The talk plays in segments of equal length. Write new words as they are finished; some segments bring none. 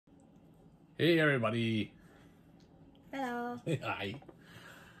Hey everybody. Hello. Hi.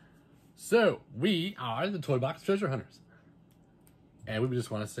 So, we are the Toy Box Treasure Hunters. And we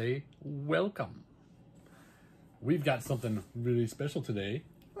just want to say welcome. We've got something really special today.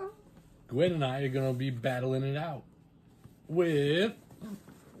 Gwen and I are going to be battling it out with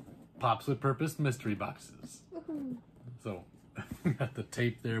Pops with Purpose mystery boxes. So, we got the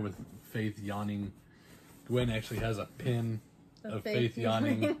tape there with Faith yawning. Gwen actually has a pin of Faith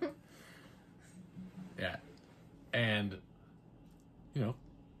yawning. Yeah. And, you know,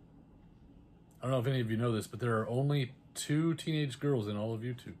 I don't know if any of you know this, but there are only 2 teenage girls in all of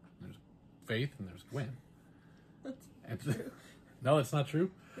YouTube. There's Faith and there's Gwen. That's And true. No, it's not true.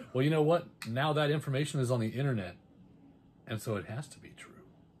 Well, you know what? Now that information is on the internet, and so it has to be true.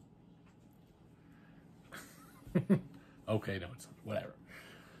 Okay, no, it's not. Whatever.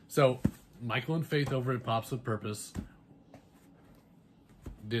 So, Michael and Faith over at Pops with Purpose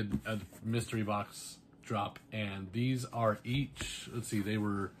did a mystery box drop, and these are each, let's see, they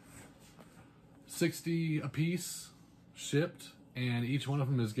were 60 a piece shipped, and each one of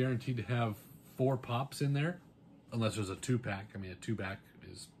them is guaranteed to have 4 pops in there, unless there's a 2-pack. I mean, a 2-pack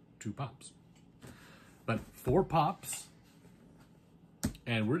is 2 pops. But 4 pops,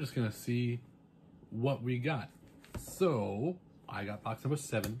 and we're just gonna see what we got. So, I got box number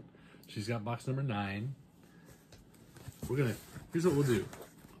 7. She's got box number 9. Here's what we'll do.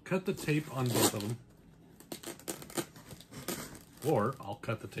 Cut the tape on both of them. Or, I'll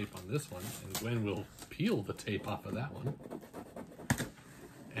cut the tape on this one, and Gwen will peel the tape off of that one.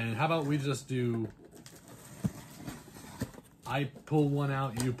 And how about we just do... I pull one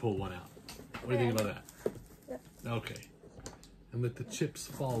out, you pull one out. What do you think about that? Yep. Okay. And let the chips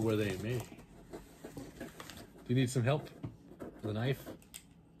fall where they may. Do you need some help with a knife?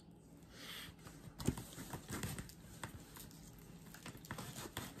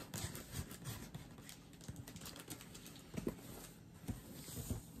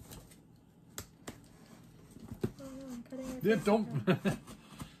 I'm cutting it. Yeah, don't.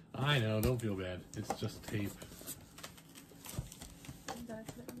 I know, don't feel bad. It's just tape.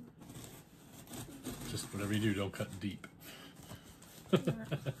 Just whatever you do, don't cut deep.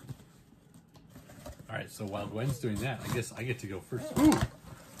 Alright, so while Gwen's doing that, I guess I get to go first. Ooh!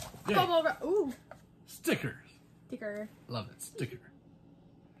 Yay. Ooh! Stickers! Sticker. Love it, sticker.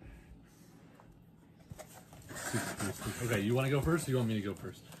 Okay, you want to go first or you want me to go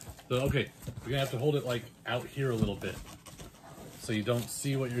first? So, okay, we're going to have to hold it like out here a little bit so you don't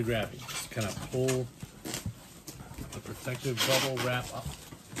see what you're grabbing. Just kind of pull the protective bubble wrap up.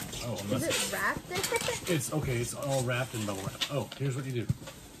 Oh, unless Is it wrapped? it's okay, it's all wrapped in bubble wrap. Oh, here's what you do.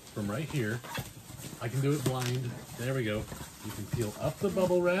 From right here, I can do it blind. There we go. You can peel up the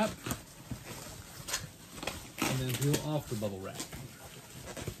bubble wrap and then peel off the bubble wrap.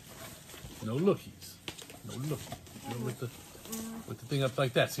 No lookies. No lookies. You know, with the thing up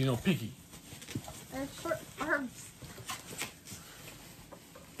like that, so you know peeky. And short arms.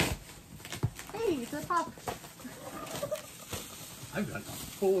 Hey, it's a pop. I've got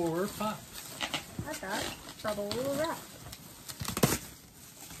 4 pops. I got double wrap.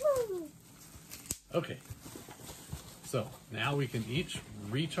 Woo! Okay. So, now we can each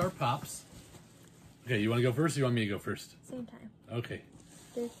reach our pops. Okay, you want to go first or you want me to go first? Same time. Okay.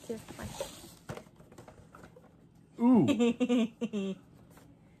 3, 2, 1. Ooh.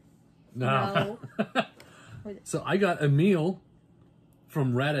 No. So I got a meal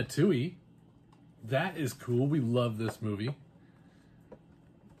from Ratatouille. That is cool. We love this movie.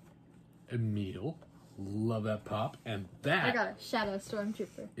 Emil. Love that pop. And that I got a Shadow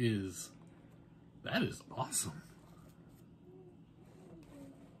Stormtrooper. That is awesome.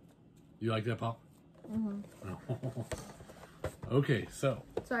 You like that pop? Mm-hmm. Okay, so.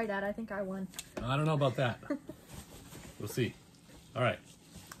 Sorry, Dad. I think I won. I don't know about that. We'll see. All right.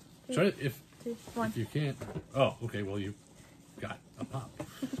 Try it if 2, 1. you can't. Oh, okay. Well, you got a pop.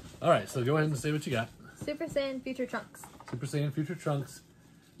 All right. So go ahead and say what you got. Super Saiyan Future Trunks. Super Saiyan Future Trunks.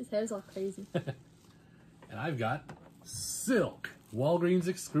 His hair's all crazy. And I've got Silk. Walgreens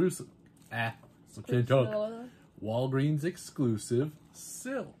exclusive. I can't talk. Walgreens exclusive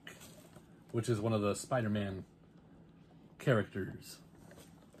Silk. Which is one of the Spider-Man characters.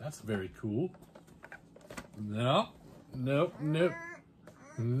 That's very cool. No. Nope. Nope.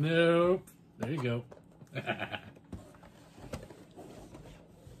 Nope. There you go.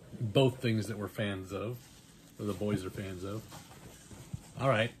 Both things that we're fans of. Or the boys are fans of.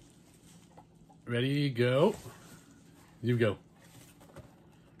 Alright. Ready, go. You go.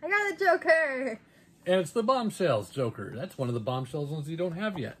 I got the Joker! And it's the Bombshells Joker. That's one of the Bombshells ones you don't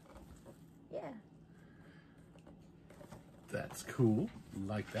have yet. Yeah. That's cool.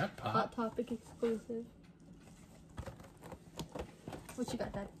 Like that pop. Hot Topic exclusive. What you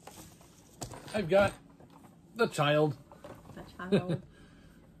got, Dad? I've got the child. The child.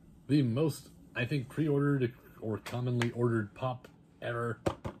 The most, I think, pre-ordered or commonly ordered pop ever.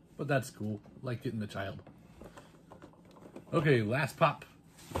 But that's cool. Like getting the child. Okay, last pop.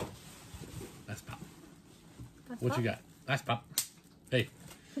 Last pop. That's What pop? you got? Last pop. Hey,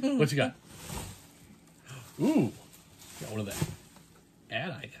 what you got? Ooh, got one of that.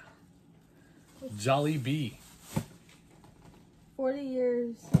 Ad icon. Jolly Bee. 40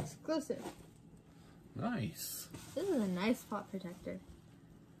 years exclusive. Nice. This is a nice pop protector.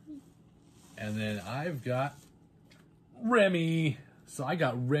 And then I've got Remy. So I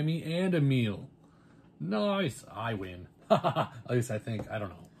got Remy and Emil. Nice. I win. At least I think. I don't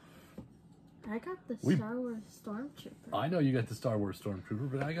know. I got the Star Wars Stormtrooper. I know you got the Star Wars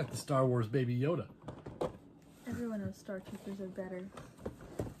Stormtrooper, but I got the Star Wars Baby Yoda. Everyone knows Stormtroopers are better.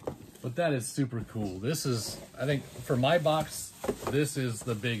 But that is super cool. This is, I think, for my box, this is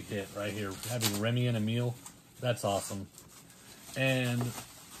the big hit right here. Having Remy and Emil, that's awesome. And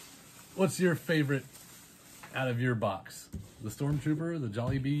what's your favorite out of your box? The Stormtrooper, the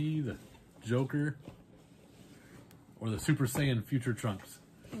Jolly Bee, the Joker, or the Super Saiyan Future Trunks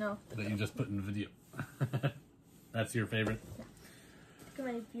No. that you just put in the video? That's your favorite? Look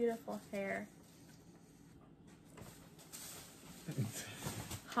at my beautiful hair.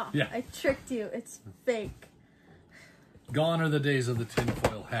 Ha, Yeah. I tricked you. It's fake. Gone are the days of the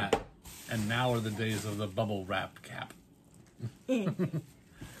tinfoil hat, and now are the days of the bubble wrap cap.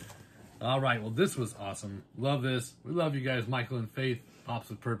 All right, well, this was awesome. Love this. We love you guys, Michael and Faith, Pops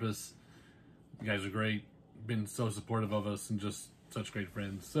with Purpose. You guys are great. Been so supportive of us and just such great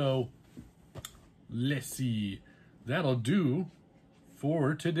friends. So, let's see. That'll do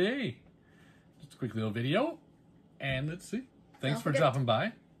for today. Just a quick little video. And let's see. Thanks Don't for forget- dropping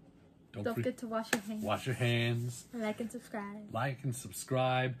by. Don't forget to wash your hands. Wash your hands. Like and subscribe. Like and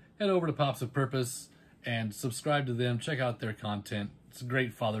subscribe. Head over to Pops of Purpose and subscribe to them. Check out their content. It's a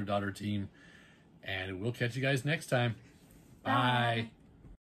great father-daughter team. And we'll catch you guys next time. Bye. Bye.